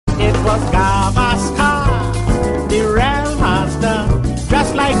'cause Gavaskar, the real master,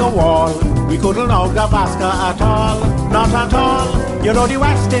 just like a wall. We couldn't know Gavaskar at all, not at all. You know the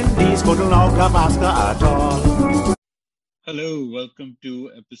West Indies couldn't know Gavaskar at all. Hello, welcome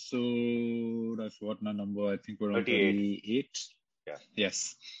to episode, I forgot my number, I think we're on 38. Yeah.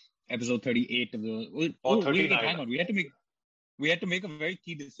 Yes, episode 38 of the, wait, hang on, we had to make a very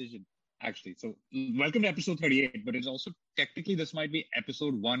key decision, actually. So, welcome to episode 38, but it's also, technically, this might be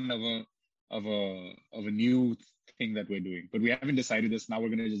episode 1 of a new thing that we're doing, but we haven't decided this. Now we're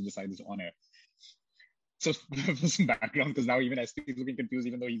going to just decide this on air. So, for some background, because now even ST is looking confused,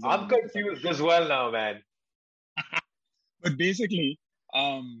 even though he's... I'm confused as well now, man. But basically,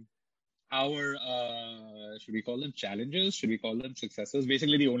 our, should we call them challenges? Should we call them successors?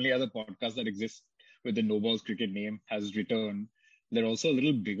 Basically, the only other podcast that exists with the No Balls Cricket name has returned. They're also a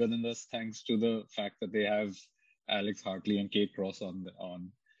little bigger than us, thanks to the fact that they have Alex Hartley and Kate Cross on.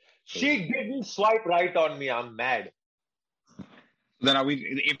 She didn't swipe right on me. I'm mad. Then are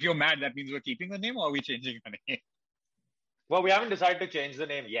we? If you're mad, that means we're keeping the name, or are we changing the name? Well, we haven't decided to change the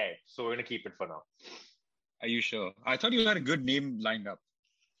name yet, so we're gonna keep it for now. Are you sure? I thought you had a good name lined up.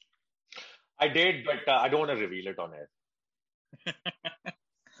 I did, but I don't want to reveal it on air.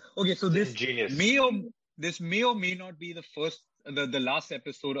 Okay, so this genius. may or may not be the last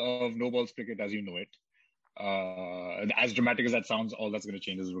episode of No Balls Cricket as you know it. As dramatic as that sounds, all that's going to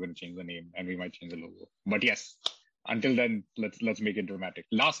change is we're going to change the name and we might change the logo. But yes, until then, let's make it dramatic.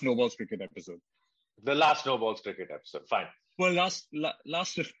 Last No Balls Cricket episode. The last No Balls Cricket episode. Fine. Well, last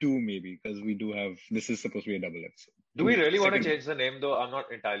of 2 maybe, because we do have, this is supposed to be a double episode. Do we really want to change the name though? I'm not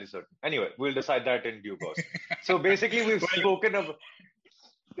entirely certain. Anyway, we'll decide that in due course. So basically, we've spoken of.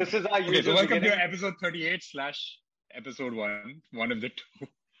 This is our usual. Okay, so welcome to episode 38 / episode 1 of the 2.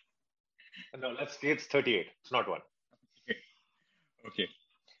 No, it's 38. It's not 1. Okay.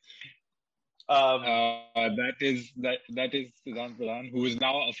 That is Siddhant Pradhan, who is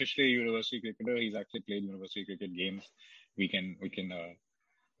now officially a university cricketer. He's actually played university cricket games. We can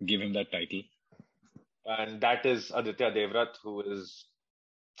give him that title. And that is Aditya Devrat, who is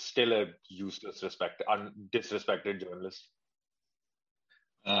still a useless, disrespected journalist.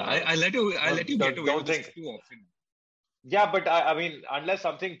 I let you get away with this too often. Yeah, but I mean, unless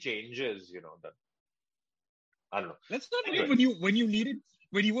something changes, then I don't know. Let's not forget when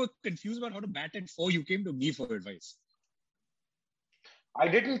you were confused about how to bat at 4, you came to me for advice. I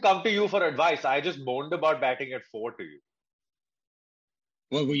didn't come to you for advice. I just moaned about batting at 4 to you.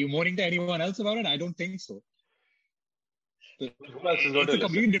 Well, were you moaning to anyone else about it? I don't think so. Who else is going to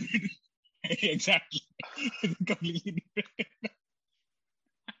completely different. Exactly. It's completely different.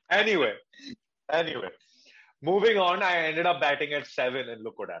 Anyway. Moving on, I ended up batting at 7 and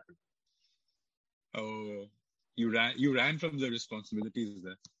look what happened. Oh, you ran from the responsibilities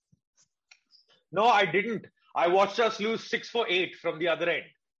there. No, I didn't. I watched us lose 6 for 8 from the other end.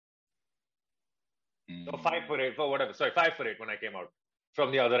 No, 5 for 8 for whatever. Sorry, 5 for 8 when I came out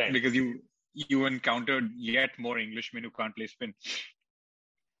from the other end. Because you encountered yet more Englishmen who can't play spin.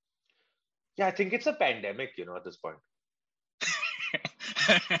 Yeah, I think it's a pandemic, at this point.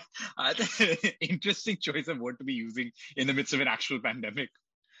 Interesting choice of word to be using in the midst of an actual pandemic.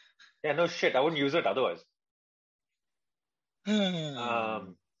 Yeah, no shit. I wouldn't use it otherwise.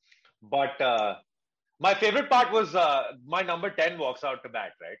 But my favorite part was my number 10 walks out to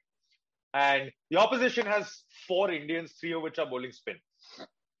bat, right? And the opposition has 4 Indians, 3 of which are bowling spin.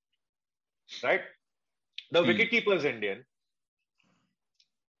 Right? The wicketkeeper is Indian.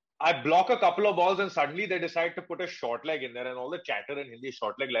 I block a couple of balls and suddenly they decide to put a short leg in there and all the chatter in Hindi,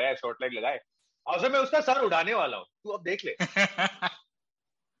 short leg lagaye. Also, मैं उसका sir उड़ाने वाला हूँ. तू अब देख ले.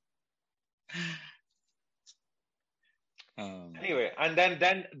 Anyway, and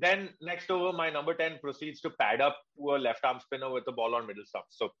then next over, my number 10 proceeds to pad up to a left arm spinner with the ball on middle stump.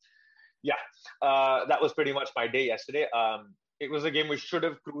 So, yeah, that was pretty much my day yesterday. It was a game we should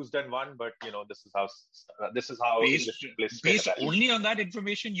have cruised and won, but this is how based only on that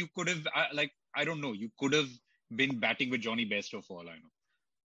information, you could have I don't know, you could have been batting with Johnny Bairstow for all I know.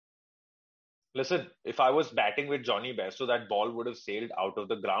 Listen, if I was batting with Johnny Bairstow, that ball would have sailed out of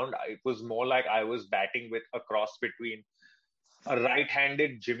the ground. It was more like I was batting with a cross between a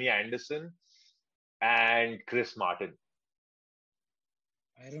right-handed Jimmy Anderson and Chris Martin.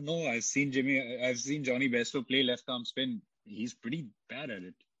 I don't know. I've seen Johnny Bairstow play left arm spin. He's pretty bad at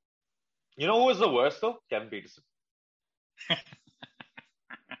it. You know who was the worst though? Kevin Peterson.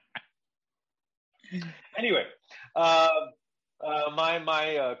 Anyway,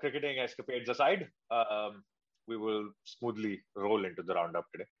 my cricketing escapades aside, we will smoothly roll into the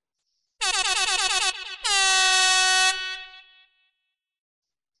roundup today.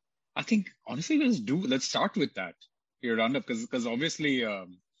 I think honestly, let's start with that your roundup because obviously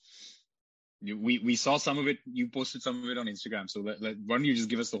we saw some of it. You posted some of it on Instagram. So why don't you just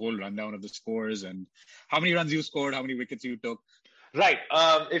give us the whole rundown of the scores and how many runs you scored, how many wickets you took? Right.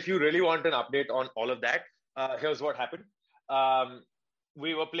 If you really want an update on all of that, here's what happened.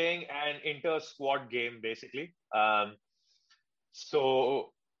 We were playing an inter-squad game, basically.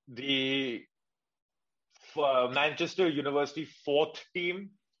 So the Manchester University fourth team,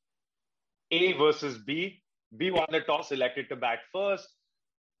 A versus B. B won the toss, elected to bat first,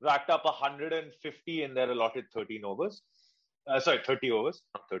 racked up 150 in their allotted 13 overs. 30 overs,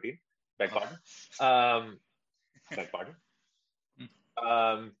 not 13. Beg pardon. Beg pardon.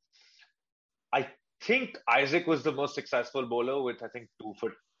 I think Isaac was the most successful bowler with, I think, 2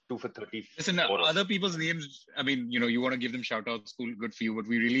 for 30. Listen, other people's names, I mean, you want to give them shout outs, cool, good for you, but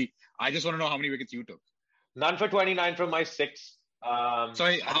I just want to know how many wickets you took. None for 29 from my 6.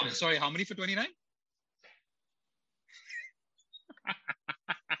 Sorry, how many for 29?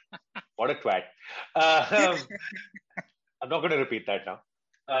 What a twat. I'm not going to repeat that now.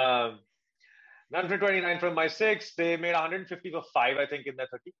 None for 29 from my 6. They made 150 for 5, I think, in their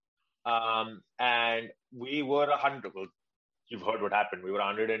 30. And we were 100. Well, you've heard what happened. We were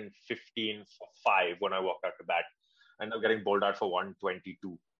 115 for 5 when I walked out to bat. And I'm getting bowled out for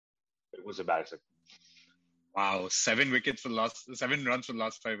 122. It was embarrassing. Wow, 7 runs for the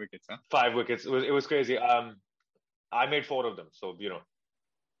last 5 wickets, huh? 5 wickets. It was crazy. I made 4 of them. So,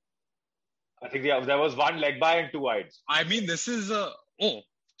 I think there was 1 leg by and 2 wides. I mean, this is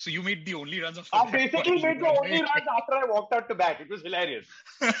so you made the only runs of I basically made the only runs after I walked out to bat. It was hilarious.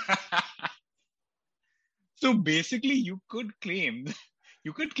 So basically, you could claim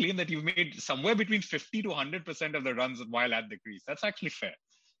that you've made somewhere between 50 to 100% of the runs while at the crease. That's actually fair.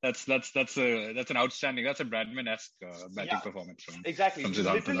 That's an outstanding. That's a Bradman-esque batting performance from exactly. From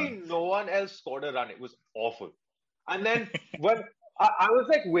literally, no one else scored a run. It was awful. And then when I was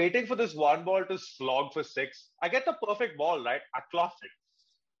like waiting for this one ball to slog for 6, I get the perfect ball, right? I clocked it.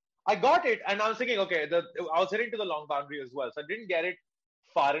 I got it, and I was thinking, okay, I was hitting to the long boundary as well, so I didn't get it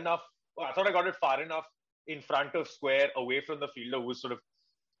far enough. Well, I thought I got it far enough in front of square, away from the fielder, who was sort of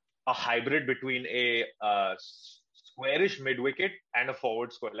a hybrid between a squarish mid-wicket and a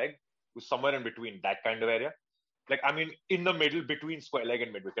forward square leg, who's somewhere in between, that kind of area. Like, I mean, in the middle between square leg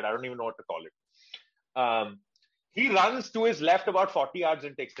and mid-wicket. I don't even know what to call it. He runs to his left about 40 yards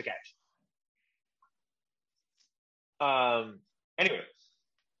and takes the catch. Anyway.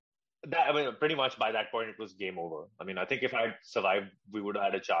 Pretty much by that point, it was game over. I mean, I think if I had survived, we would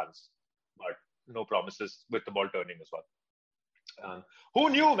have had a chance. But no promises with the ball turning as well. Who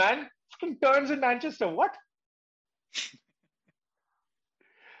knew, man? Fucking turns in Manchester. What?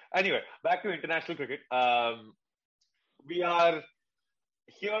 Anyway, back to international cricket. We are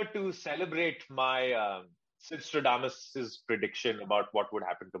here to celebrate my Sid Stradamus' prediction about what would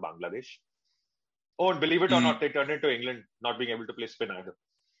happen to Bangladesh. Oh, and believe it or not, they turned into England not being able to play spin either.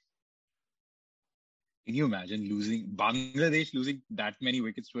 Can you imagine Bangladesh losing that many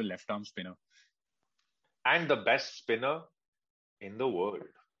wickets to a left-arm spinner? And the best spinner in the world.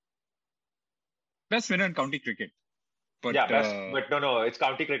 Best spinner in county cricket. But, but no, it's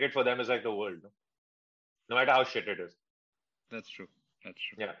county cricket for them is like the world. No matter how shit it is. That's true.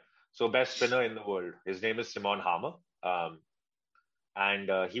 Yeah. So best spinner in the world. His name is Simon Harmer. And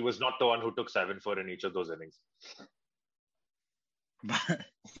he was not the one who took 7 for in each of those innings.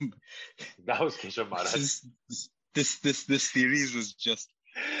 That was Keshav Maharaj. This series was just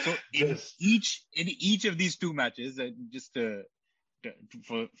so in each of these 2 matches, just for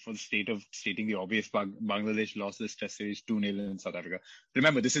the stating the obvious, Bangladesh lost this test series 2-0 in South Africa.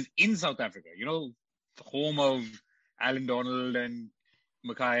 Remember, this is in South Africa, the home of Alan Donald and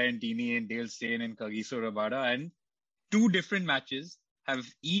Mackay and Tini and Dale Steyn and Kagiso Rabada, and 2 different matches have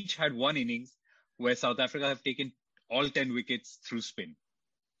each had 1 innings where South Africa have taken all 10 wickets through spin.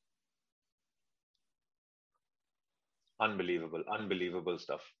 Unbelievable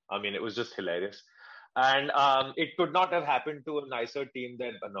stuff. I mean, it was just hilarious. And it could not have happened to a nicer team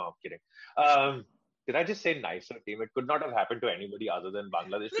than... No, I'm kidding. Did I just say nicer team? It could not have happened to anybody other than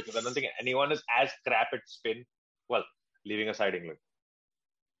Bangladesh because I don't think anyone is as crap at spin. Well, leaving aside England.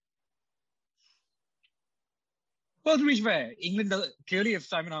 Well, to be fair, England clearly, if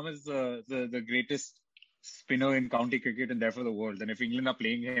Simon Harmer is the greatest spinner in county cricket and therefore the world, then if England are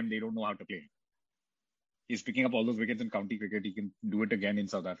playing him, they don't know how to play him. He's picking up all those wickets in county cricket. He can do it again in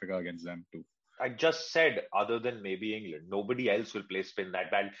South Africa against them too. I just said, other than maybe England, nobody else will play spin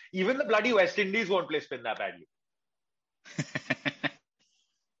that badly. Even the bloody West Indies won't play spin that badly.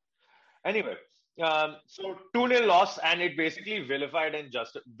 Anyway, So 2-0 loss, and it basically vilified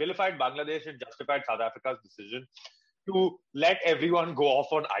Bangladesh and justified South Africa's decision to let everyone go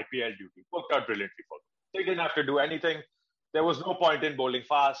off on IPL duty. Worked out brilliantly for them. They didn't have to do anything. There was no point in bowling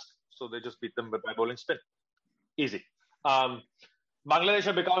fast, so they just beat them by bowling spin. Easy. Bangladesh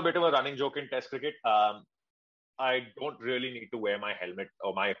have become a bit of a running joke in Test cricket. I don't really need to wear my helmet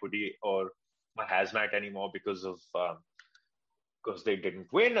or my hoodie or my hazmat anymore because they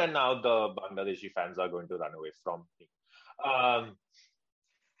didn't win, and now the Bangladeshi fans are going to run away from me.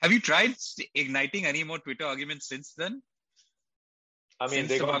 Have you tried igniting any more Twitter arguments since then? I mean,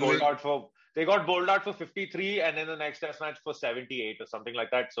 they got bowled out for 53, and then the next Test match for 78 or something like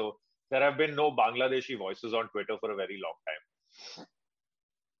that. So there have been no Bangladeshi voices on Twitter for a very long time.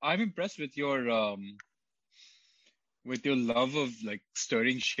 I'm impressed with your love of like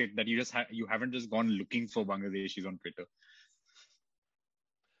stirring shit that you haven't just gone looking for Bangladeshis on Twitter.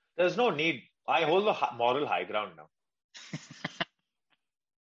 There's no need. I hold the moral high ground now.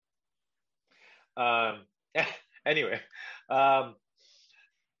 Anyway,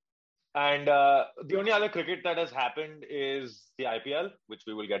 and the only other cricket that has happened is the IPL, which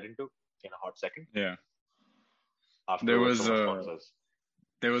we will get into in a hot second. Yeah. There was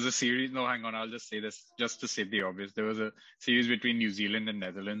a series. No, hang on. I'll just say this just to state the obvious. There was a series between New Zealand and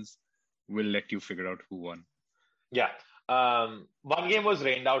Netherlands. We'll let you figure out who won. Yeah. One game was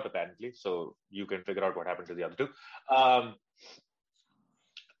rained out apparently, so you can figure out what happened to the other two.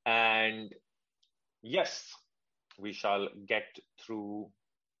 And yes, we shall get through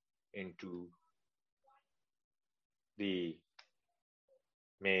into the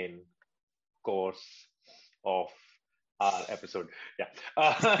main course of our episode. Yeah.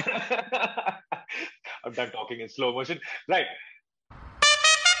 I'm done talking in slow motion. Right.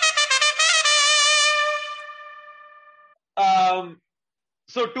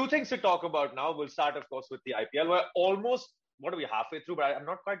 So two things to talk about now. We'll start, of course, with the IPL. We're almost, what are we, halfway through? But I'm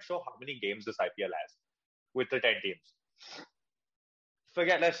not quite sure how many games this IPL has with the 10 teams.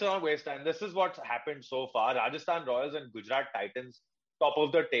 Let's not waste time. This is what's happened so far. Rajasthan Royals and Gujarat Titans, top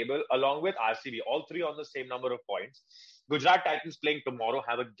of the table, along with RCB, all three on the same number of points. Gujarat Titans playing tomorrow,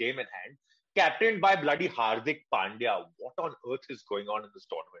 have a game in hand, captained by bloody Hardik Pandya. What on earth is going on in this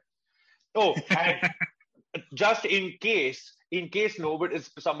tournament? Oh, and just in case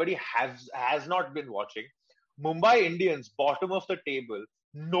somebody has not been watching, Mumbai Indians, bottom of the table,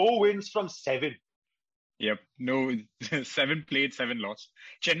 no wins from 7. Yep, no, 7 played, 7 lost.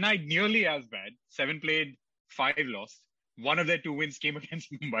 Chennai nearly as bad. 7 played, 5 lost. One of their 2 wins came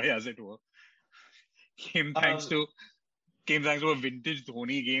against Mumbai, as it were. Came thanks to a vintage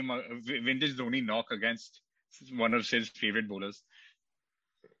Dhoni game, a vintage Dhoni knock against one of his favorite bowlers.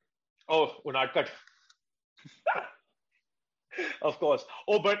 Oh, Unadkat. Of course.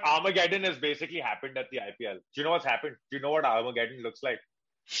 Oh, but Armageddon has basically happened at the IPL. Do you know what's happened? Do you know what Armageddon looks like?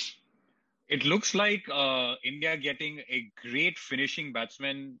 It looks like India getting a great finishing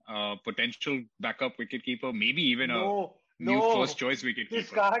batsman, potential backup wicketkeeper, maybe even a new first choice wicketkeeper. This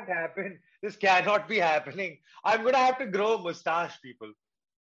can't happen. This cannot be happening. I'm going to have to grow a mustache, people.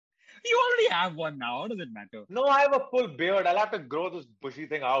 You already have one now. How does it matter? No, I have a full beard. I'll have to grow this bushy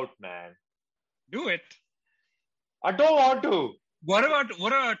thing out, man. Do it. I don't want to. What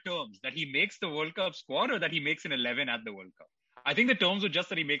are terms? That he makes the World Cup squad or that he makes an 11 at the World Cup? I think the terms were just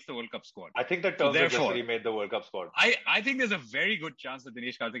that he makes the World Cup squad. I think the terms are just that he made the World Cup squad. I think there's a very good chance that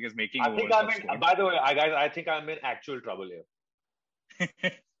Dinesh Karthik is making the World Cup squad. By the way, guys, I think I'm in actual trouble here.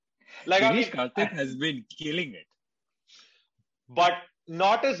 Dinesh Karthik has been killing it. But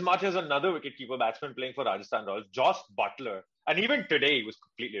not as much as another wicketkeeper batsman playing for Rajasthan Royals, Josh Butler. And even today, he was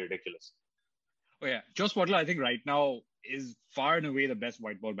completely ridiculous. Oh, yeah. Josh Butler, I think right now is far and away the best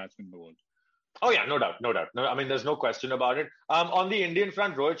white ball batsman in the world. Oh, yeah, no doubt. No, I mean, there's no question about it. On the Indian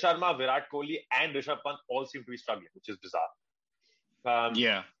front, Rohit Sharma, Virat Kohli, and Rishabh Pant all seem to be struggling, which is bizarre.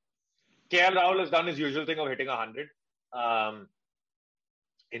 Yeah. KL Rahul has done his usual thing of hitting 100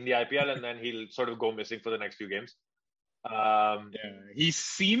 in the IPL, and then he'll sort of go missing for the next few games. He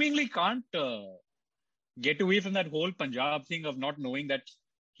seemingly can't get away from that whole Punjab thing of not knowing that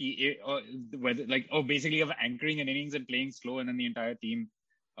basically of anchoring an innings and playing slow, and then the entire team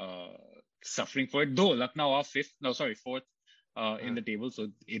suffering for it. Though Lucknow are fourth in the table, so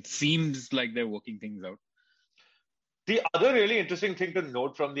it seems like they're working things out. The other really interesting thing to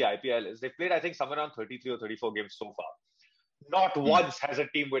note from the IPL is they played, I think, somewhere around 33 or 34 games so far. Not once has a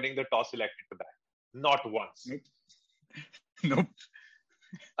team winning the toss elected to bat. Not once. Nope.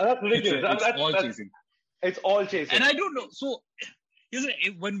 That's ridiculous. It's all chasing. It's all chasing. And I don't know. So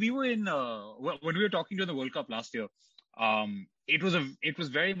when we were talking during the World Cup last year, it was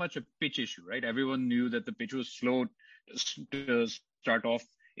very much a pitch issue, right? Everyone knew that the pitch was slow to start off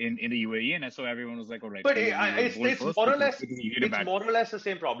in the UAE, and so everyone was like, all right. But it's more or less the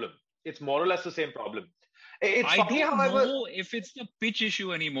same problem. It's more or less the same problem. I don't know if it's the pitch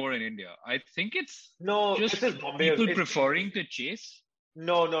issue anymore in India. I think it's just people preferring to chase.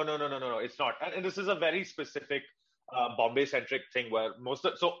 No. It's not. And this is a very specific Bombay-centric thing where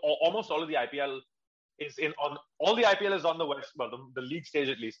almost all of the IPL all the IPL is on the west. Well, the league stage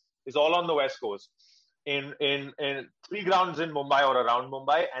at least is all on the west coast. In 3 grounds in Mumbai or around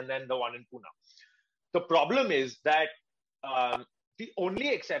Mumbai, and then the one in Pune. The problem is that the only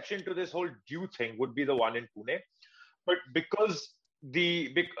exception to this whole due thing would be the one in Pune, but because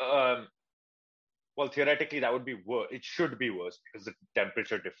theoretically that would be worse. It should be worse because the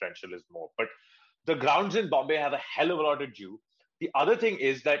temperature differential is more. But the grounds in Bombay have a hell of a lot of dew. The other thing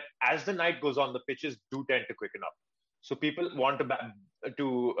is that as the night goes on, the pitches do tend to quicken up. So people want to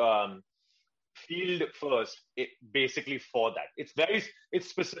field first, basically for that. It's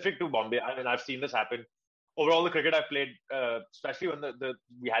specific to Bombay. I mean, I've seen this happen over all the cricket I've played, especially when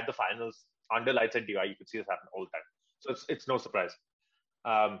we had the finals under lights at DI. You could see this happen all the time. So it's no surprise.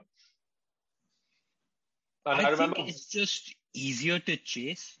 I remember think it's just easier to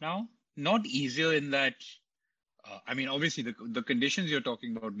chase now. Not easier in that. I mean, obviously the conditions you're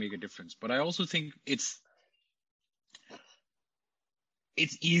talking about make a difference, but I also think it's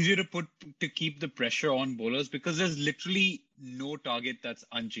easier to keep the pressure on bowlers because there's literally no target that's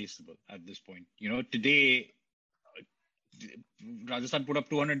unchaseable at this point. Today, Rajasthan put up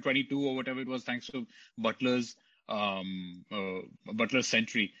 222 or whatever it was, thanks to Butler's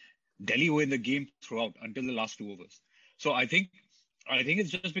century. Delhi were in the game throughout until the last 2 overs. So I think it's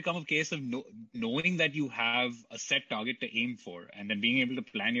just become a case of knowing that you have a set target to aim for and then being able to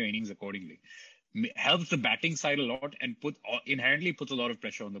plan your innings accordingly. Helps the batting side a lot and inherently puts a lot of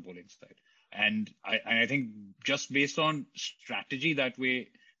pressure on the bowling side. And I think just based on strategy, that way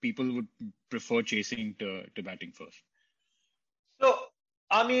people would prefer chasing to batting first. So,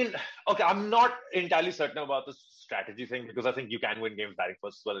 I mean, okay, I'm not entirely certain about the strategy thing because I think you can win games batting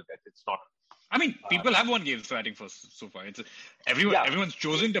first. Well, it's not. I mean, people have won games batting first so far. Everyone's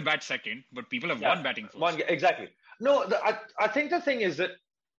chosen to bat second, but people have won batting first. Exactly. No, I think the thing is that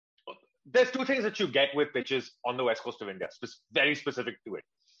there's 2 things that you get with pitches on the west coast of India, very specific to it.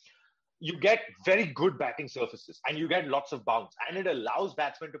 You get very good batting surfaces and you get lots of bounce, and it allows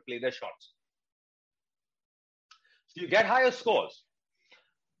batsmen to play their shots. So you get higher scores.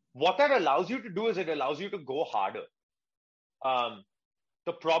 What that allows you to do is it allows you to go harder.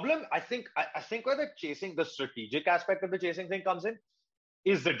 The problem, I think where the strategic aspect of the chasing thing comes in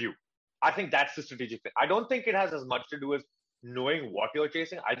is the dew. I think that's the strategic thing. I don't think it has as much to do with knowing what you're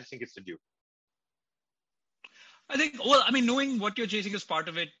chasing. I just think it's the dew. I think, knowing what you're chasing is part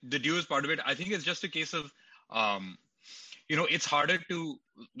of it. The dew is part of it. I think it's just a case of, it's harder to,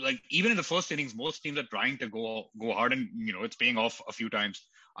 even in the first innings, most teams are trying to go hard and, it's paying off a few times.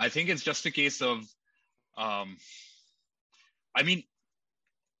 I think it's just a case of,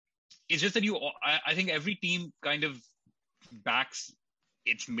 it's just that I think every team kind of backs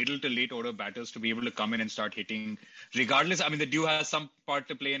its middle to late order batters to be able to come in and start hitting regardless. I mean, the dew has some part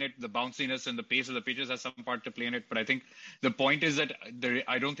to play in it. The bounciness and the pace of the pitches has some part to play in it. But I think the point is that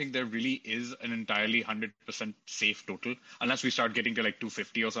I don't think there really is an entirely 100% safe total unless we start getting to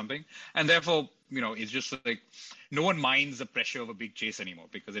 250 or something. And therefore, it's just no one minds the pressure of a big chase anymore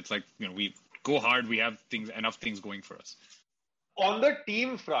because it's we go hard. We have enough things going for us. On the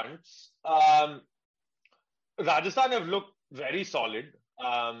team fronts, Rajasthan have looked very solid.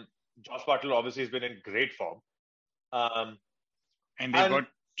 Josh Butler obviously has been in great form. And they've got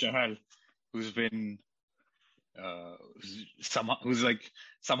Chahal, who's been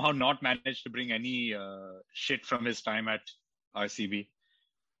somehow not managed to bring any shit from his time at RCB.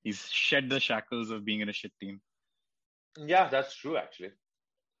 He's shed the shackles of being in a shit team. Yeah, that's true actually.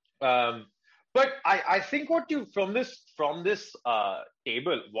 But I think from this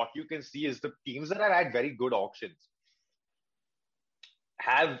table, what you can see is the teams that have had very good auctions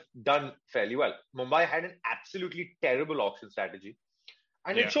have done fairly well. Mumbai had an absolutely terrible auction strategy,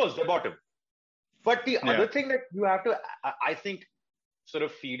 and it shows the bottom. But the other thing that you have to, I think, sort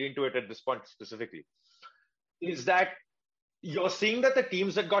of feed into it at this point specifically, is that you're seeing that the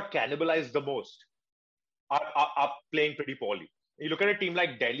teams that got cannibalized the most are playing pretty poorly. You look at a team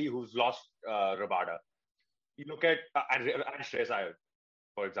like Delhi, who's lost Rabada. You look at and Shreyas Iyer,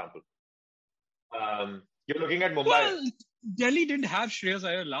 for example. You're looking at Mumbai. Well, Delhi didn't have Shreyas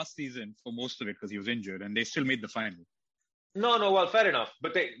Iyer last season for most of it because he was injured, and they still made the final. No. Well, fair enough.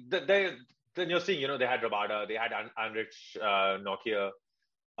 But then you're seeing, they had Rabada, they had Anrich Nokia.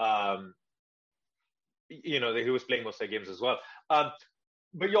 He was playing most of the games as well.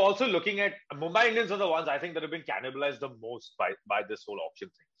 But you're also looking at Mumbai Indians are the ones I think that have been cannibalized the most by this whole auction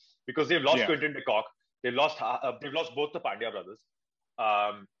thing, because they've lost Quinton de Kock, they've lost both the Pandya brothers.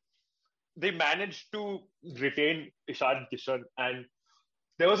 They managed to retain Ishan Kishan, and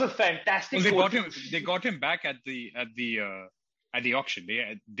there was a fantastic. Well, they got him back at the auction.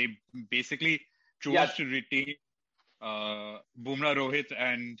 They basically chose to retain Bumrah, Rohit,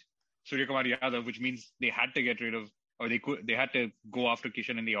 and Suryakumar Yadav, which means they had to get rid of, or they had to go after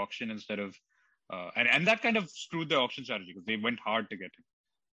Kishan in the auction instead of, and that kind of screwed the auction strategy because they went hard to get him.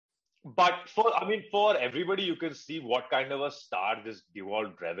 But for everybody, you can see what kind of a star this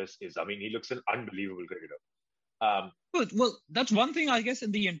Dewald Brevis is. I mean, he looks an unbelievable cricketer. Well, that's one thing, I guess,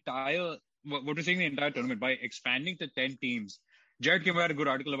 in the entire, what we're saying, the entire tournament, by expanding to 10 teams. Jared Kimber had a good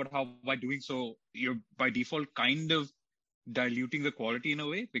article about how by doing so, you're by default kind of diluting the quality in a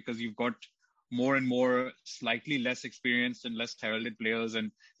way, because you've got more and more slightly less experienced and less heralded players,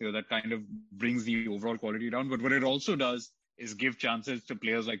 and that kind of brings the overall quality down. But what it also does is give chances to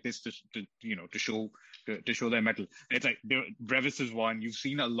players like this to show their mettle. It's like Brevis is one. You've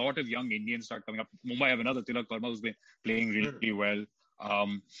seen a lot of young Indians start coming up. Mumbai have another, Tilak Verma, who's been playing really well.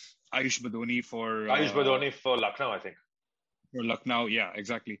 Ayush Badoni for Lucknow, I think. For Lucknow, yeah,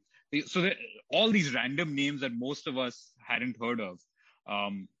 exactly. So all these random names that most of us hadn't heard of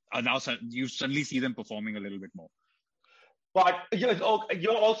are now, you suddenly see them performing a little bit more. But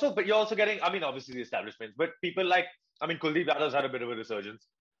you're also getting, obviously the establishments, but people like, Kuldeep Yadav's had a bit of a resurgence,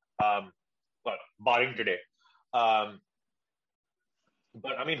 barring today. But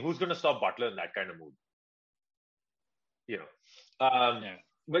who's going to stop Butler in that kind of mood?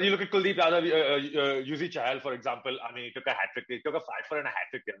 When you look at Kuldeep Yadav, Yuzi Chahal, for example, he took a hat-trick. He took a 5-for and a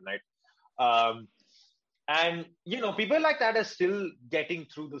hat-trick the other night. And people like that are still getting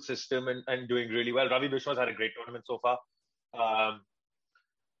through the system and doing really well. Ravi Bishwa's had a great tournament so far.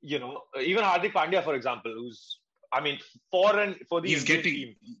 Even Hardik Pandya, for example, who's, for the Indian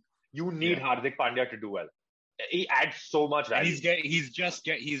team, you need Hardik Pandya to do well. He adds so much value. And he's just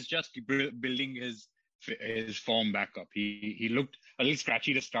building his form back up. He looked a little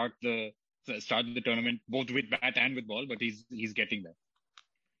scratchy to start the tournament, both with bat and with ball, but he's getting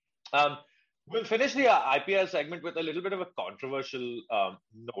there. We'll finish the IPL segment with a little bit of a controversial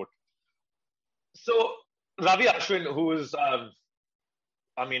note. So Ravi Ashwin, who is,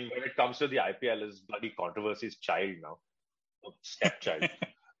 when it comes to the IPL, is bloody controversy's child now, stepchild.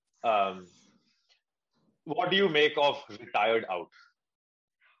 What do you make of retired out?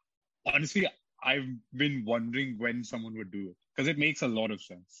 Honestly, I've been wondering when someone would do it, because it makes a lot of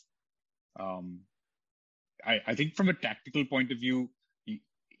sense. I think from a tactical point of view,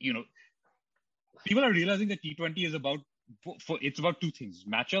 people are realizing that T20 is about two things: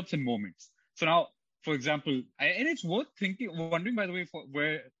 matchups and moments. So now, for example, and it's worth wondering, by the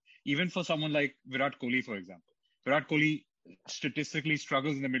way, even for someone like Virat Kohli, for example. Virat Kohli statistically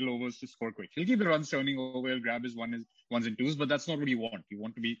struggles in the middle overs to score quick. He'll keep the runs turning over, he'll grab his ones and twos, but that's not what you want. You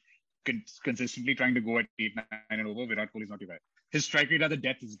want to be consistently trying to go at 8, 9 and over. Virat Kohli is not your guy. His strike rate at the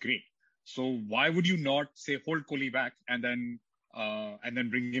death is great. So why would you not say hold Kohli back and then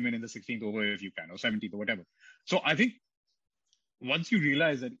bring him in the 16th over if you can, or 17th or whatever. So I think once you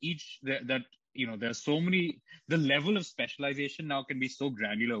realize that there's so many, the level of specialization now can be so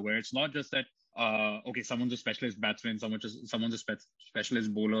granular, where it's not just that someone's a specialist batsman, someone's a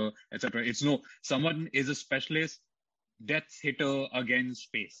specialist bowler, etc. It's no, someone is a specialist death hitter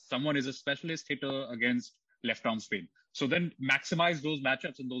against pace. Someone is a specialist hitter against left arm spin. So then maximize those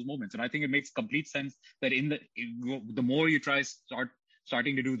matchups in those moments. And I think it makes complete sense that the more you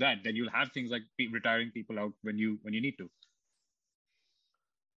starting to do that, then you'll have things like retiring people out when you need to.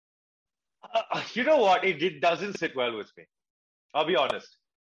 You know what? It doesn't sit well with me. I'll be honest.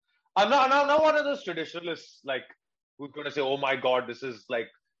 I'm not one of those traditionalists like who's going to say, "Oh my God, this is like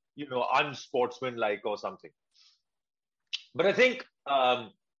unsportsmanlike or something." But I think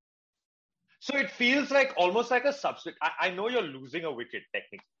so. It feels like almost like a substitute. I know you're losing a wicket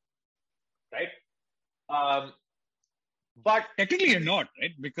technically, right? But technically you're not,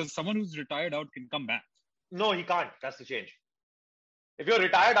 right? Because someone who's retired out can come back. No, he can't. That's the change. If you're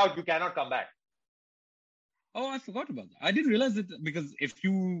retired out, you cannot come back. Oh, I forgot about that. I didn't realize that, because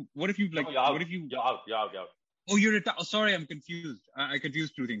you're out. Oh, you're retired. Oh, sorry, I'm confused. I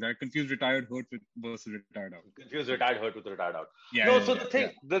confused two things. I confused retired hurt versus retired out. Confused retired hurt with retired out. Yeah. No, yeah, so yeah,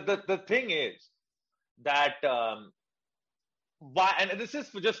 the thing is that why, and this is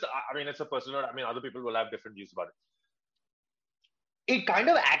for just, it's a personal note. Other people will have different views about it. it kind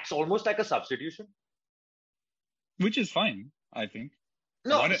of acts almost like a substitution. Which is fine, I think.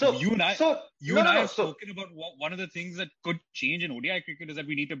 No, you and I have spoken about one of the things that could change in ODI cricket is that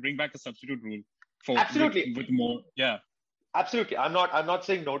we need to bring back a substitute rule for absolutely with more. Yeah, absolutely. I'm not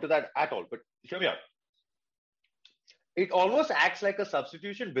saying no to that at all. But hear me out. It almost acts like a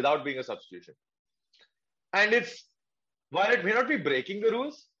substitution without being a substitution, and while it may not be breaking the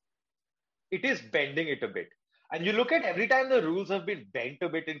rules, it is bending it a bit. And you look at every time the rules have been bent a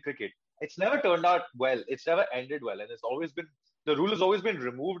bit in cricket, it's never turned out well. It's never ended well, and the rule has always been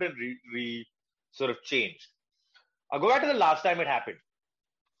removed and sort of changed. I'll go back to the last time it happened.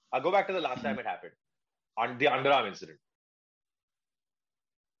 On the underarm incident.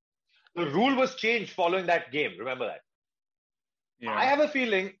 The rule was changed following that game. Remember that. Yeah. I have a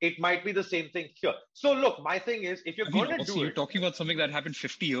feeling it might be the same thing here. So look, my thing is, if you're going to do it, you're talking about something that happened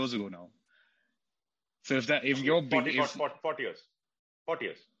 50 years ago now. So if you're 40 years.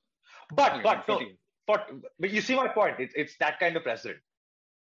 But you see my point. It's that kind of precedent.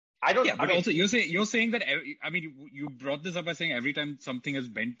 Also you're saying that you brought this up by saying every time something has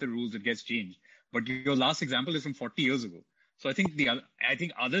bent the rules, it gets changed. But your last example is from 40 years ago. So I think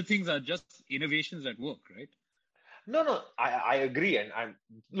other things are just innovations that work, right? No, I agree. And I'm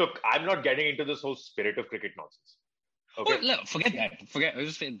not getting into this whole spirit of cricket nonsense. Okay, well, look, forget that. I was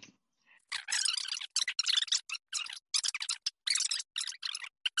just saying.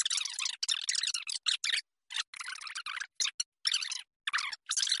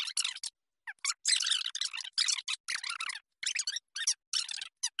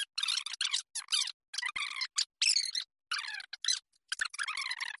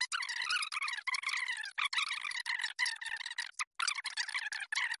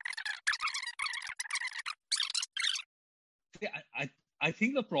 I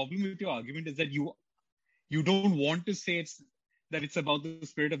think the problem with your argument is that you don't want to say it's about the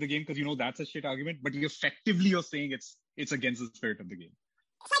spirit of the game because that's a shit argument, but you're saying it's against the spirit of the game.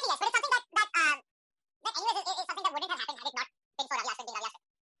 Slightly yes, but it's something that anyways is something that wouldn't have happened had it not been for Ravi Ashwin being Ravi Ashwin.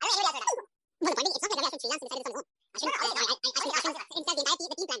 I don't know anybody else know that. No, the point is, it's not like Ravi Ashwin freelanced and decided this on his own. Ashwin himself, the entire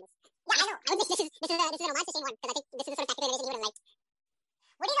team planned this. Yeah, I know. This is a romance one because I think this is the sort of tactical innovation you would have liked.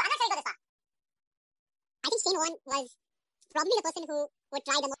 I'm not sure you go this far. I think Shane Warne was probably the person who would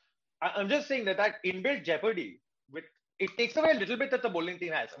try the most. I'm just saying that inbuilt jeopardy it takes away a little bit that the bowling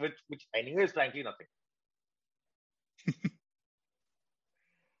team has, which anyway is frankly nothing.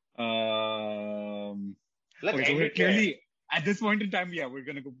 Clearly, at this point in time, we're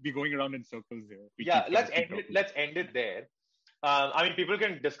going to be going around in circles here. Let's end it there. People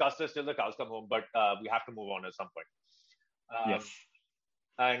can discuss this till the cows come home, but we have to move on at some point. Yes.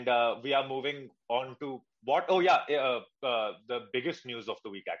 And we are moving on to what? Oh, yeah. The biggest news of the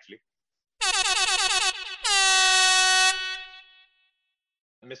week, actually.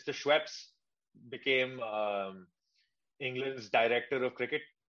 Mr. Schweppes became England's director of cricket.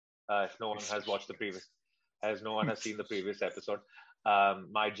 If no one has seen the previous episode,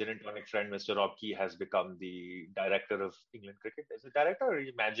 my gin and tonic friend, Mr. Rob Key, has become the director of England cricket. Is it director or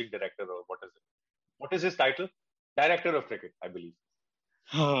managing director or what is it? What is his title? Director of cricket, I believe.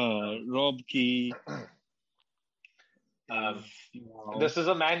 Rob Key. This is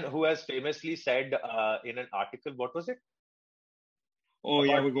a man who has famously said in an article, what was it? Oh,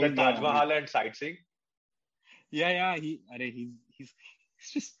 yeah, we're going the Taj Mahal and sightseeing. Yeah, he's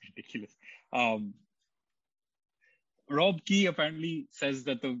just ridiculous. Rob Key apparently says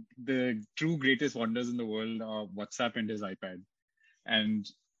that the true greatest wonders in the world are WhatsApp and his iPad, and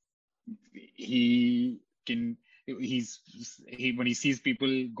when he sees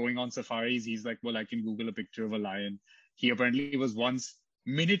people going on safaris, he's like, well, I can Google a picture of a lion. He apparently was once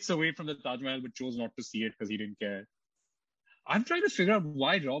minutes away from the Taj Mahal, but chose not to see it because he didn't care. I'm trying to figure out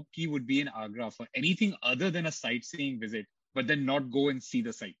why Rob Key would be in Agra for anything other than a sightseeing visit, but then not go and see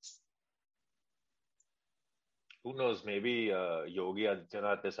the sights. Who knows? Maybe Yogi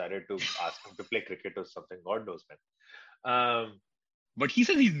Adityanath decided to ask him to play cricket or something. God knows, man. But he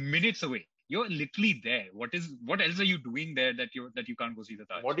says he's minutes away. You're literally there. What else are you doing there that you can't go see the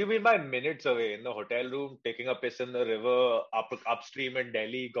Taj? What do you mean by minutes away? In the hotel room, taking a piss in the river, upstream in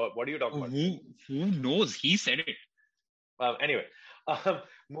Delhi? God, what are you talking about? Who knows? He said it. Anyway,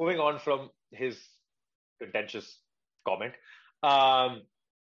 moving on from his contentious comment.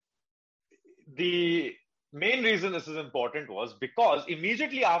 The main reason this is important was because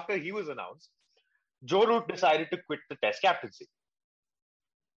immediately after he was announced, Joe Root decided to quit the Test captaincy.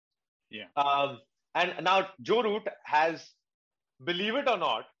 Yeah. And now Joe Root has, believe it or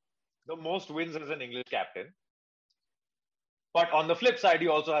not, the most wins as an English captain. But on the flip side, he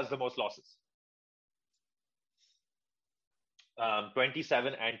also has the most losses.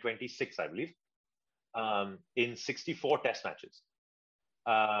 27 and 26, I believe, in 64 test matches.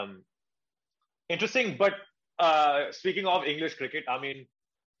 Interesting, but speaking of English cricket, I mean,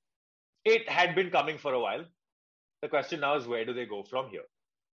 it had been coming for a while. The question now is, where do they go from here?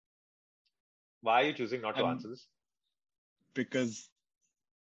 Why are you choosing not to answer this? Because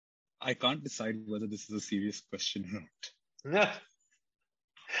I can't decide whether this is a serious question or not.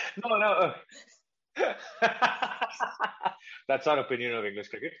 No. That's our opinion of English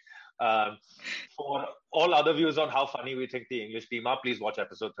cricket. For all other views on how funny we think the English team are, please watch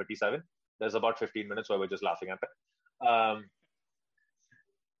episode 37. There's about 15 minutes where we're just laughing at that.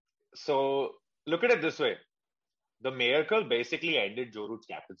 So look at it this way. The miracle basically ended Joe Root's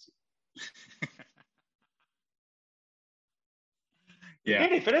captaincy. Yeah.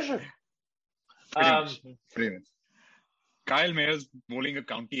 Did he finish it? Pretty much. Kyle Mayer's bowling a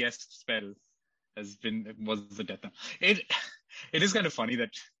county-esque spell was the death. It is kind of funny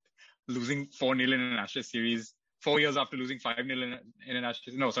that losing 4-0 in an Ashes series 4 years after losing 5-0 in an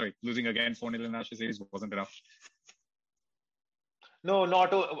Ashes. No, sorry, losing again 4-0 in an Ashes series wasn't enough. No,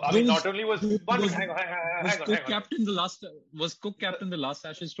 not only was one. Hang on. Was Cook captain the last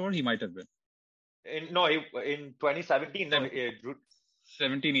Ashes tour? He might have been. In 2017.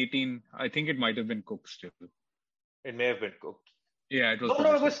 17, 18. I think it might have been Cook still. It may have been Cook. Yeah, it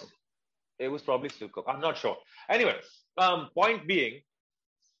was. It was probably still Cook. I'm not sure. Anyway, point being,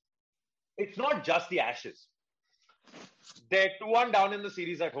 it's not just the Ashes. They're 2-1 down in the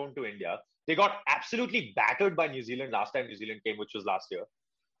series at home to India. They got absolutely battered by New Zealand last time New Zealand came, which was last year.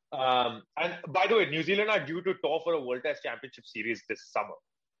 And by the way, New Zealand are due to tour for a World Test Championship series this summer.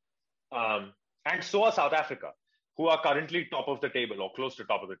 And so are South Africa, who are currently top of the table or close to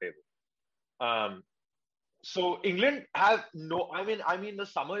top of the table. So England have I mean, the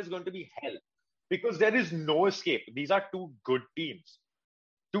summer is going to be hell because there is no escape. These are two good teams,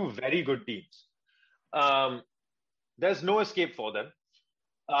 two very good teams. There's no escape for them.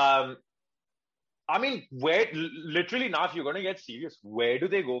 I mean, literally now, if you're going to get serious, where do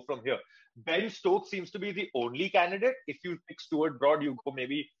they go from here? Ben Stokes seems to be the only candidate. If you pick Stuart Broad, you go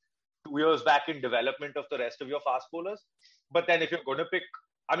maybe 2 years back in development of the rest of your fast bowlers. But then if you're going to pick,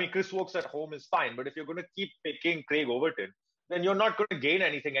 I mean, Chris Woakes at home is fine. But if you're going to keep picking Craig Overton, then you're not going to gain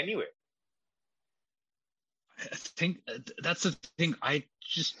anything anyway. I think that's the thing. I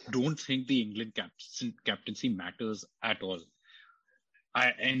just don't think the England captaincy matters at all.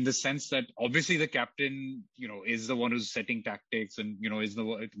 In the sense that obviously the captain, is the one who's setting tactics and,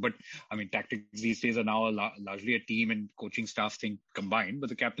 but I mean, tactics these days are now largely a team and coaching staff thing combined, but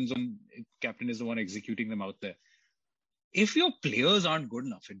the captain is the one executing them out there. If your players aren't good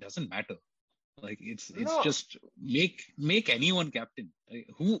enough, it doesn't matter. Like it's just make anyone captain.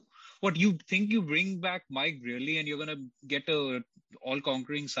 What you think you bring back Mike Greeley and you're going to get a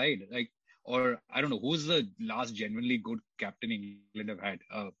all-conquering side? Or I don't know, who's the last genuinely good captain England have had?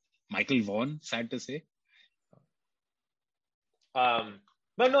 Michael Vaughan, sad to say. But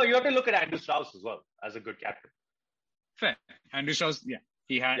no, you have to look at Andrew Strauss as well as a good captain. Fair. Andrew Strauss,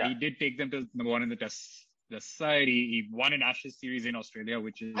 he did take them to number one in the test side. He won an Ashes series in Australia,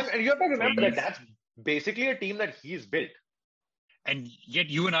 which is... And you have to remember that that's basically a team that he's built. And yet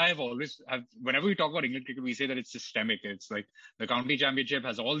you and I have whenever we talk about England cricket, we say that it's systemic. It's like the county championship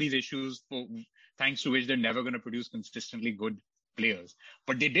has all these issues thanks to which they're never going to produce consistently good players.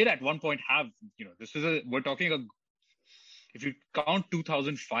 But they did at one point have, we're talking if you count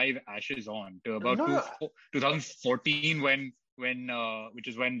 2005 Ashes on to about 2014 when which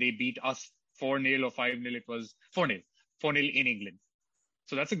is when they beat us 4-0 or 5-0, it was 4-0 in England.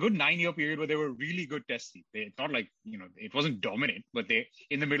 So that's a good 9-year period where they were really good test team. It's not like, it wasn't dominant, but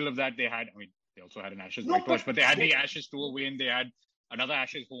in the middle of that, they also had an Ashes whitewash, but they had the Ashes tour win. They had another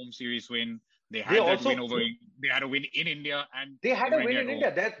Ashes home series win. They had a win in India. And they had a win in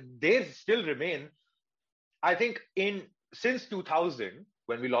India. They still remain. I think since 2000,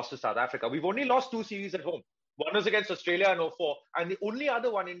 when we lost to South Africa, we've only lost 2 series at home. One was against Australia in 2004, and the only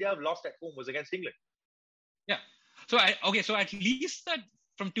other one India have lost at home was against England. Yeah. So at least that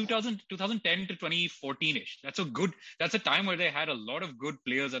from 2010 to 2014-ish, that's a time where they had a lot of good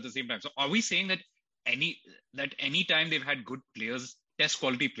players at the same time. So are we saying that any time they've had good players, test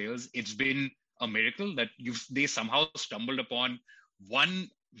quality players, it's been a miracle that they somehow stumbled upon one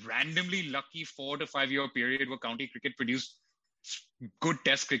randomly lucky 4 to 5 year period where county cricket produced good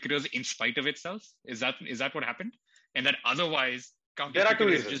test cricketers in spite of itself? Is that what happened? And that otherwise county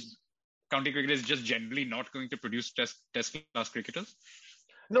cricket is just generally not going to produce test class cricketers?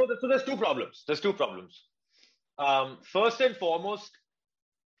 No, so there's two problems. First and foremost,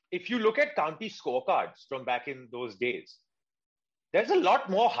 if you look at county scorecards from back in those days, there's a lot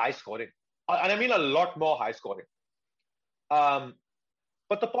more high scoring. And I mean a lot more high scoring.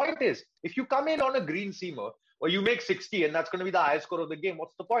 But the point is, if you come in on a green seamer or you make 60 and that's going to be the highest score of the game,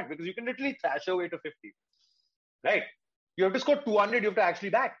 what's the point? Because you can literally thrash away to 50. Right? You have to score 200, you have to actually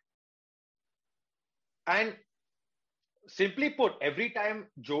bat. And simply put, every time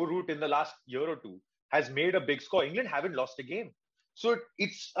Joe Root in the last year or two has made a big score, England haven't lost a game. So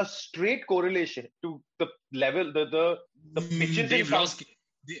it's a straight correlation to the level, the pitches.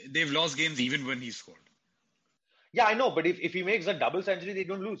 They've lost games even when he scored. Yeah, I know, but if he makes a double century, they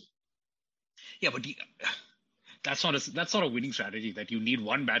don't lose. Yeah, but that's not a winning strategy. That you need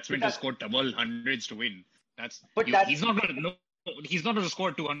one batsman to score double hundreds to win. He's not going to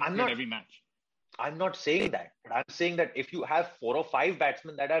score 200 every match. I'm not saying that. But I'm saying that if you have 4 or 5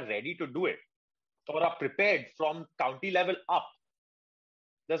 batsmen that are ready to do it or are prepared from county level up,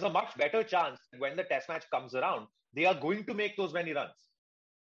 there's a much better chance that when the test match comes around, they are going to make those many runs.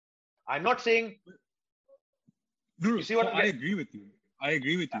 I'm not saying... No, you see what I agree with you.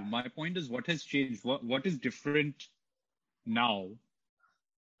 My point is, what has changed? What is different now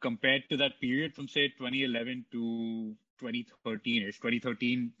compared to that period from, say, 2011 to 2013-ish?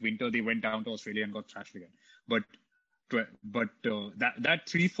 2013 winter, they went down to Australia and got thrashed again. But that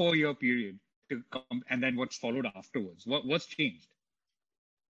 3-4 year period to come, and then what's followed afterwards? What's changed?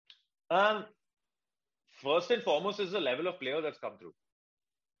 First and foremost is the level of player that's come through.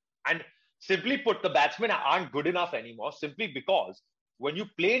 And simply put, the batsmen aren't good enough anymore simply because when you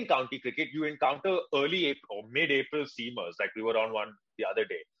play in county cricket, you encounter early April or mid-April seamers, like we were on one the other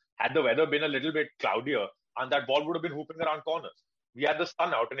day. Had the weather been a little bit cloudier, and that ball would have been hooping around corners. We had the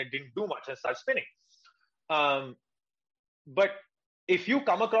sun out and it didn't do much and started spinning. But if you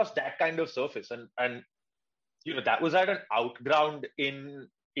come across that kind of surface, and you know, that was at an outground in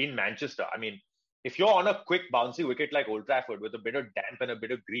Manchester. I mean, if you're on a quick bouncy wicket like Old Trafford with a bit of damp and a bit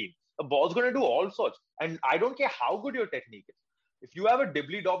of green, the ball's going to do all sorts. And I don't care how good your technique is. If you have a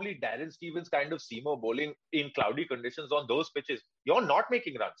dibbly-dobbly Darren Stevens kind of seamer bowling in cloudy conditions on those pitches, you're not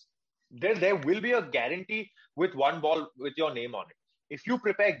making runs. There will be a guarantee with one ball with your name on it. If you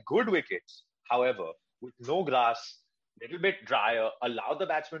prepare good wickets, however, with no grass, little bit drier, allow the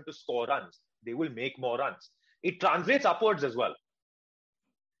batsman to score runs, they will make more runs. It translates upwards as well.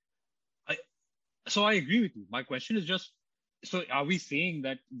 So I agree with you. My question is just, so are we saying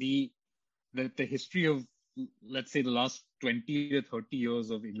that the history of, let's say, the last 20 to 30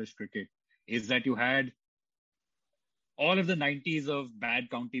 years of English cricket is that you had all of the 90s of bad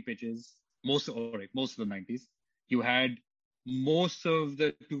county pitches, most of the 90s. You had most of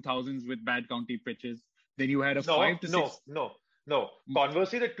the 2000s with bad county pitches. Then you had 5 to 6. No.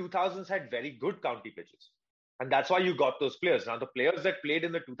 Conversely, the 2000s had very good county pitches. And that's why you got those players. Now, the players that played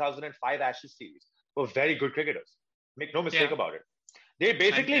in the 2005 Ashes series were very good cricketers. Make no mistake about it. They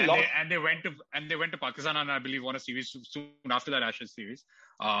basically lost. They went to Pakistan and I believe won a series soon after that Ashes series.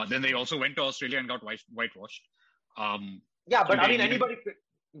 Then they also went to Australia and got whitewashed. But I mean, anybody...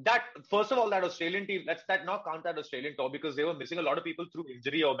 That, first of all, that Australian team, let's not count that Australian tour because they were missing a lot of people through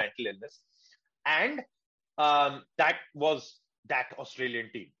injury or mental illness. And that was that Australian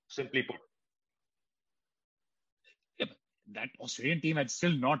team, simply put. Yeah, but that Australian team had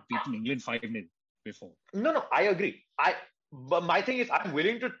still not beaten England 5-0 before. No, I agree. But my thing is, I'm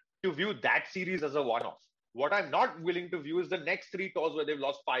willing to view that series as a one-off. What I'm not willing to view is the next 3 tours where they've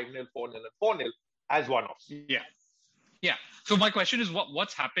lost 5-0, 4-0, and 4-0 as one-offs. Yeah. So my question is,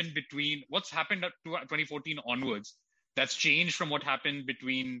 what's happened up to 2014 onwards that's changed from what happened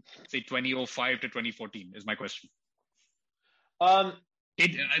between, say, 2005 to 2014 is my question.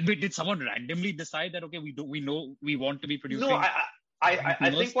 Did someone randomly decide that, okay, we want to be producing? No, I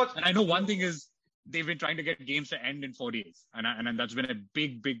think and I know one thing is they've been trying to get games to end in 4 days, and that's been a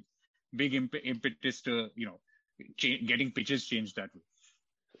big impetus to, you know, getting pitches changed that way.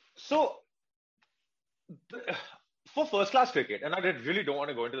 So for first class cricket, and I really don't want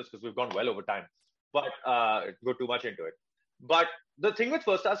to go into this because we've gone well over time, but go too much into it. But the thing with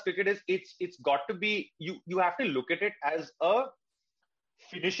first class cricket is it's got to be, you have to look at it as a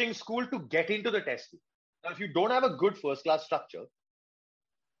finishing school to get into the test team. Now, if you don't have a good first class structure,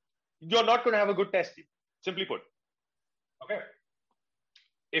 you're not going to have a good test team, simply put. Okay.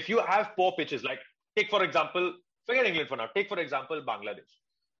 If you have poor pitches, like take for example, forget England for now, take for example Bangladesh.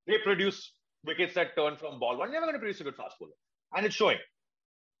 They produce wickets that turn from ball one, you're never going to produce a good fast bowler. And it's showing.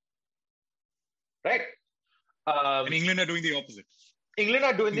 Right? And England are doing the opposite. England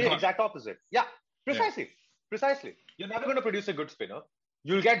are doing the exact opposite. Yeah, precisely. You're never going to produce a good spinner.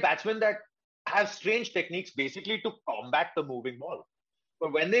 You'll get batsmen that have strange techniques basically to combat the moving ball.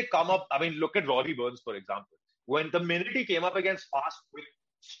 But when they come up, I mean, look at Rory Burns, for example. when the minute he came up against fast, quick,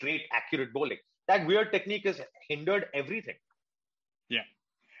 straight, accurate bowling, that weird technique has hindered everything. Yeah.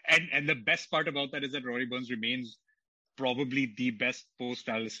 And the best part about that is that Rory Burns remains probably the best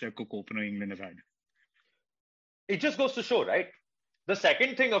post-Alistair Cook opener England have had. It just goes to show, right? The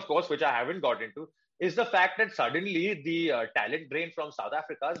second thing, of course, which I haven't got into, is the fact that suddenly the talent drain from South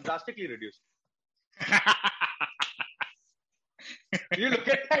Africa is drastically reduced. You look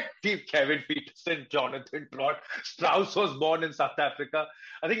at that team: Kevin Peterson, Jonathan Trott, Strauss was born in South Africa.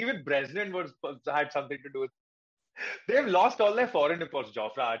 I think even Bresnan had something to do with it. They've lost all their foreign imports.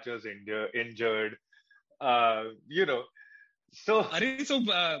 Jofra Archer's injured. So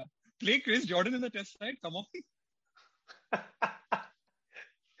play Chris Jordan in the test side. Come on.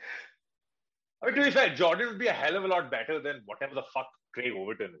 I mean, to be fair, Jordan would be a hell of a lot better than whatever the fuck Craig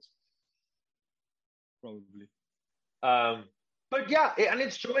Overton is. Probably. But yeah, and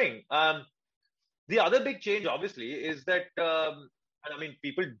it's showing. The other big change, obviously, is that, and I mean,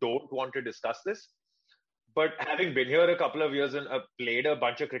 people don't want to discuss this, but having been here a couple of years and played a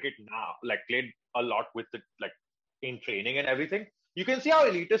bunch of cricket now, like played a lot with it, like in training and everything, you can see how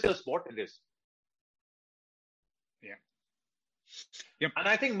elitist a sport it is. Yeah. Yep. And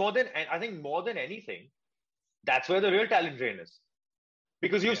I think more than anything, that's where the real talent drain is,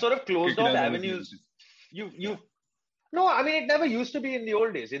 because you've sort of closed off avenues. No, I mean, it never used to be in the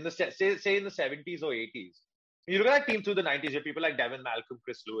old days, in the say in the 70s or 80s. You look at that team through the 90s, you have people like Devin Malcolm,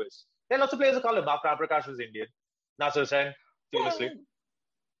 Chris Lewis. There are lots of players of color. Mark Prakash was Indian. Nasser Sen, famously. Well,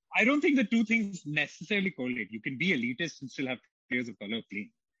 I don't think the two things necessarily correlate. You can be elitist and still have players of color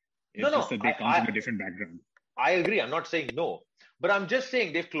playing. It's just that they come from a different background. I agree. I'm not saying no. But I'm just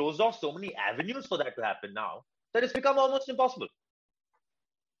saying they've closed off so many avenues for that to happen now that it's become almost impossible.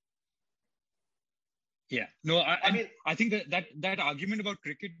 Yeah, no, I think that argument about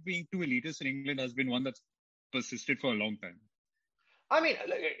cricket being too elitist in England has been one that's persisted for a long time. I mean,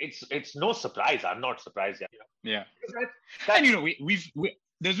 it's no surprise. I'm not surprised yet. Yeah, and we've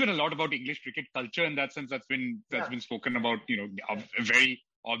there's been a lot about English cricket culture in that sense that's been spoken about. Very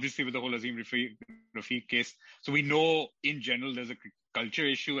obviously with the whole Azim Rafiq case. So we know in general there's a culture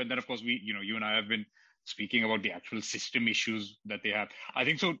issue, and then of course you and I have been speaking about the actual system issues that they have. I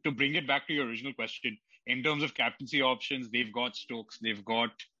think so. To bring it back to your original question, in terms of captaincy options, they've got Stokes, they've got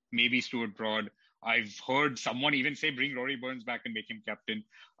maybe Stuart Broad. I've heard someone even say bring Rory Burns back and make him captain.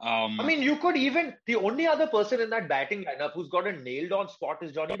 I mean, you could even, the only other person in that batting lineup who's got a nailed on spot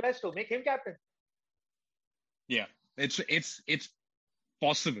is Johnny Bairstow. Make him captain. Yeah, it's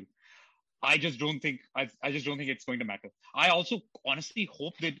possible. I just don't think it's going to matter. I also honestly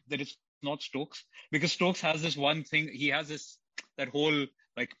hope that it's not Stokes, because Stokes has this one thing. He has that whole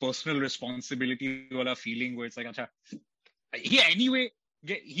like personal responsibility wala feeling where it's like,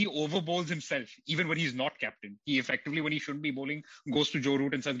 he overbowls himself even when he's not captain. He effectively, when he shouldn't be bowling, goes to Joe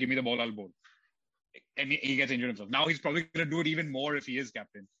Root and says, "Give me the ball, I'll bowl," and he gets injured himself. Now he's probably going to do it even more if he is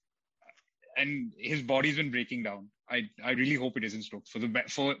captain. And his body's been breaking down. I really hope it isn't Stokes.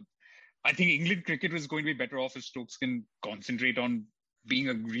 I think England cricket is going to be better off if Stokes can concentrate on being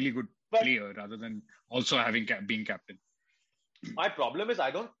a really good player rather than also being captain. My problem is I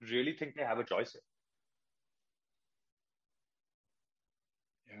don't really think they have a choice here.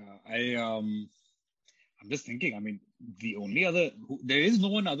 Yeah, I'm just thinking. I mean, the only other there is no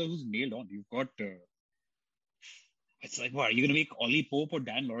one other who's nailed on. You've got. It's like, what, are you going to make Ollie Pope or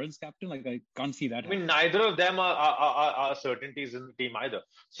Dan Lawrence captain? Like, I can't see that. I mean, neither of them are certainties in the team either.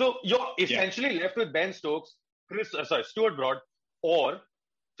 So you're essentially left with Ben Stokes, Stuart Broad, or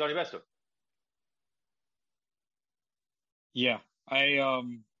Johnny Bairstow. Yeah, I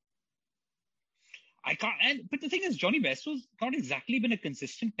can't. But the thing is, Johnny Bairstow's not exactly been a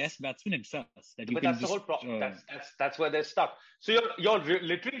consistent Test batsman himself. But that's the whole problem. That's where they're stuck. So you're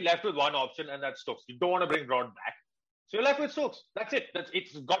literally left with one option, and that's Stokes. You don't want to bring Broad back. So you're left with Stokes. That's it.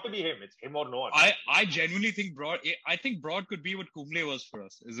 It's got to be him. It's him or no one. I genuinely think Broad. I think Broad could be what Kumble was for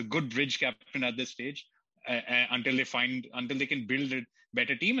us. Is a good bridge captain at this stage until they can build a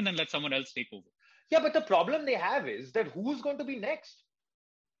better team and then let someone else take over. Yeah, but the problem they have is that who's going to be next?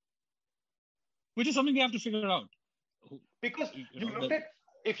 Which is something they have to figure out. Because you looked at,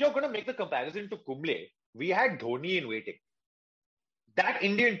 if you're going to make the comparison to Kumble, we had Dhoni in waiting. That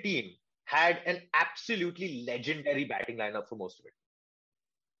Indian team had an absolutely legendary batting lineup for most of it.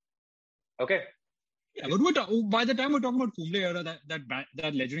 Okay. Yeah, but by the time we're talking about Kumble era,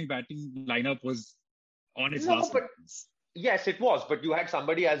 that legendary batting lineup was on its last. Yes, it was. But you had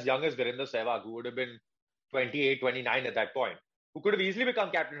somebody as young as Virender Sehwag, who would have been 28, 29 at that point, who could have easily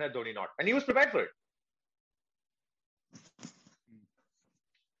become captain had Dhoni not. And he was prepared for it.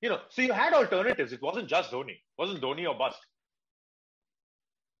 So you had alternatives. It wasn't just Dhoni. It wasn't Dhoni or bust.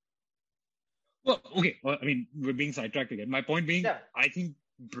 Well, okay. Well, I mean, we're being sidetracked again. My point being, I think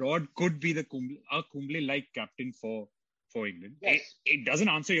Broad could be a Kumble-like captain for England. Yes. It doesn't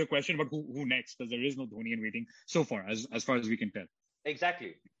answer your question about who next, because there is no Dhoni in waiting so far, as far as we can tell.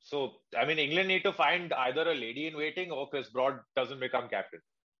 Exactly. So, I mean, England need to find either a lady in waiting or Chris Broad doesn't become captain.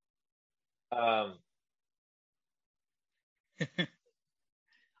 I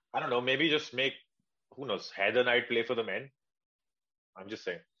don't know. Maybe just make, who knows, Heather Knight play for the men. I'm just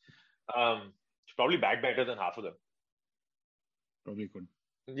saying. She's probably bat better than half of them. Probably could.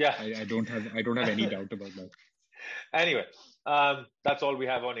 Yeah. I don't have any doubt about that. Anyway, that's all we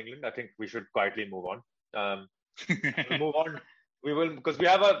have on England. I think we should quietly move on. We'll move on. We will, because we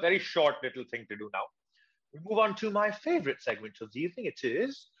have a very short little thing to do now. We move on to my favorite segment of the evening. It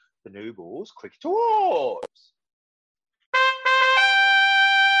is the No Balls Cricket Awards.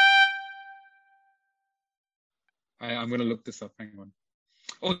 I'm going to look this up. Hang on.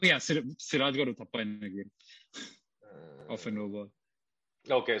 Oh, yeah. Siraj got a thappa in again. Of a no ball.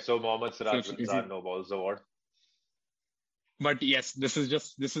 Okay, so Mohammad Siraj wins our No Balls Award. But yes, this is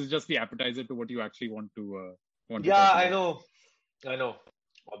just the appetizer to what you actually want to Yeah, I know,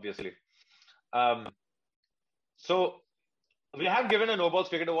 obviously. So we have given a No Balls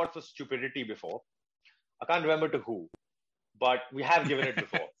Cricket Award for stupidity before. I can't remember to who, but we have given it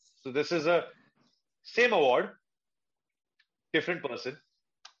before. So this is a same award, different person.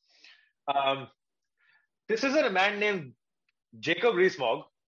 This is a man named Jacob Rees-Mogg.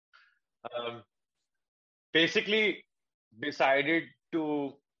 Basically decided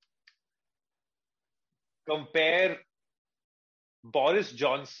to compare Boris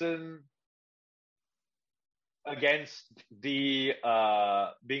Johnson against the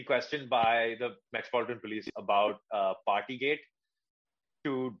being questioned by the Metropolitan Police about Partygate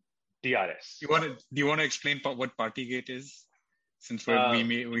to DRS. Do you want to explain what Partygate is? Since we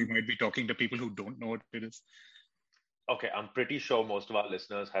might be talking to people who don't know what it is. Okay, I'm pretty sure most of our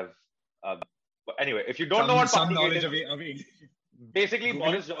listeners have. Anyway, if you don't know what Partygate is, basically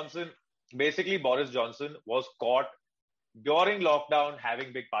Boris Johnson was caught during lockdown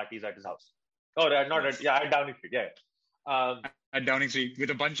having big parties at his house. At Downing Street. At Downing Street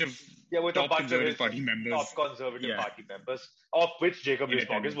with a bunch of top Conservative Party members, top Conservative Party members, of which Jacob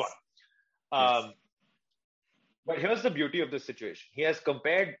Rees-Mogg is one. But here's the beauty of this situation. He has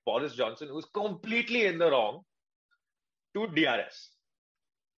compared Boris Johnson, who's completely in the wrong, to DRS.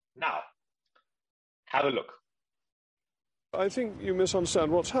 Now, have a look. I think you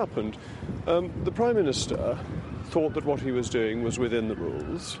misunderstand what's happened. The Prime Minister thought that what he was doing was within the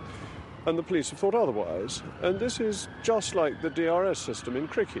rules, and the police have thought otherwise. And this is just like the DRS system in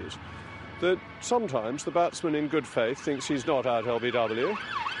cricket, that sometimes the batsman in good faith thinks he's not out LBW,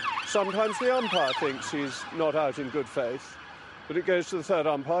 sometimes the umpire thinks he's not out in good faith, but it goes to the third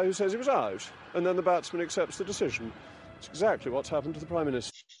umpire who says he was out, and then the batsman accepts the decision. It's exactly what's happened to the Prime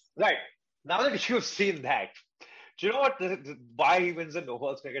Minister. Right. Now that you've seen that, do you know why he wins the No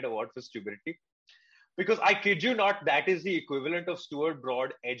Balls Cricket Award for stupidity? Because I kid you not, that is the equivalent of Stuart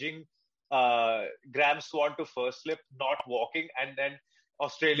Broad edging Graham Swan to first slip, not walking, and then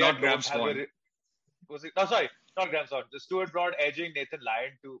Australia not Graham Swan. Was it? No, sorry, not Graham Swan. The Stuart Broad edging Nathan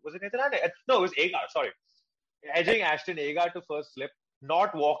Lyon to, was it Nathan Lyon? No, it was Agar. Sorry, edging Ashton Agar to first slip,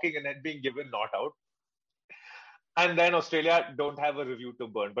 not walking, and then being given not out. And then Australia don't have a review to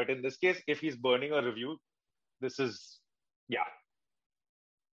burn. But in this case, if he's burning a review, this is,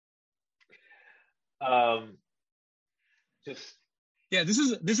 this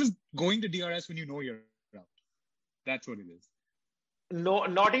is going to DRS when you know you're out. That's what it is. No,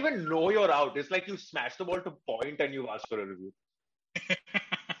 not even know you're out. It's like you smash the ball to point and you ask for a review.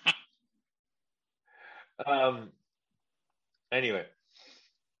 Anyway.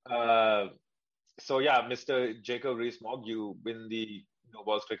 So yeah, Mr. Jacob Rees-Mogg, you win the No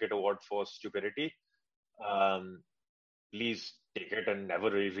Balls Cricket Award for stupidity. Please take it and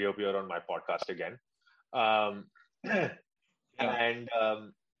never reappear on my podcast again. And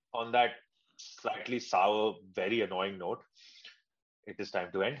on that slightly sour, very annoying note, it is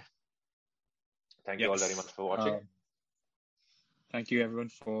time to end. Thank you all very much for watching. Thank you everyone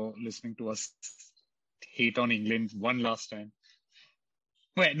for listening to us hate on England one last time.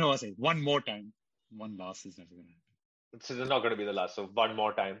 Wait, no, I say one more time. One last is never going to happen. This is not going to be the last, so one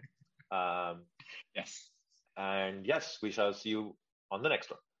more time. Yes. And yes, we shall see you on the next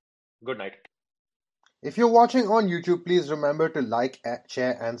one. Good night. If you're watching on YouTube, please remember to like,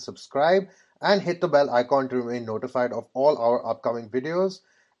 share and subscribe and hit the bell icon to remain notified of all our upcoming videos.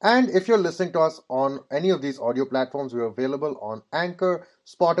 And if you're listening to us on any of these audio platforms, we're available on Anchor,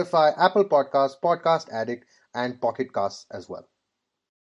 Spotify, Apple Podcasts, Podcast Addict, and Pocket Casts as well.